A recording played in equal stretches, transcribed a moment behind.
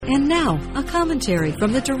And now, a commentary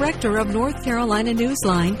from the director of North Carolina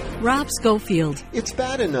Newsline, Rob Schofield. It's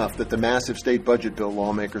bad enough that the massive state budget bill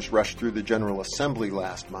lawmakers rushed through the General Assembly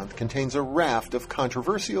last month contains a raft of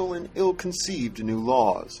controversial and ill-conceived new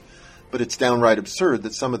laws. But it's downright absurd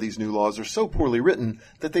that some of these new laws are so poorly written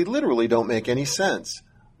that they literally don't make any sense.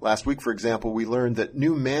 Last week, for example, we learned that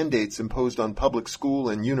new mandates imposed on public school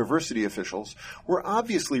and university officials were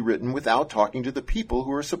obviously written without talking to the people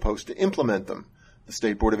who are supposed to implement them. The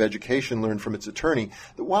State Board of Education learned from its attorney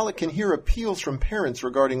that while it can hear appeals from parents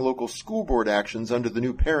regarding local school board actions under the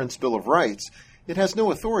new Parents' Bill of Rights, it has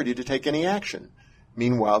no authority to take any action.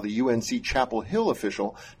 Meanwhile, the UNC Chapel Hill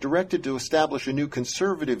official, directed to establish a new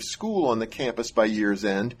conservative school on the campus by year's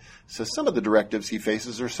end, says some of the directives he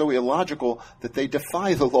faces are so illogical that they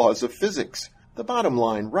defy the laws of physics. The bottom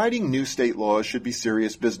line, writing new state laws should be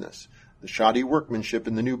serious business. The shoddy workmanship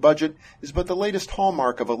in the new budget is but the latest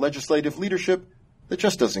hallmark of a legislative leadership that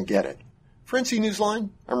just doesn't get it. For NC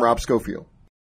Newsline, I'm Rob Schofield.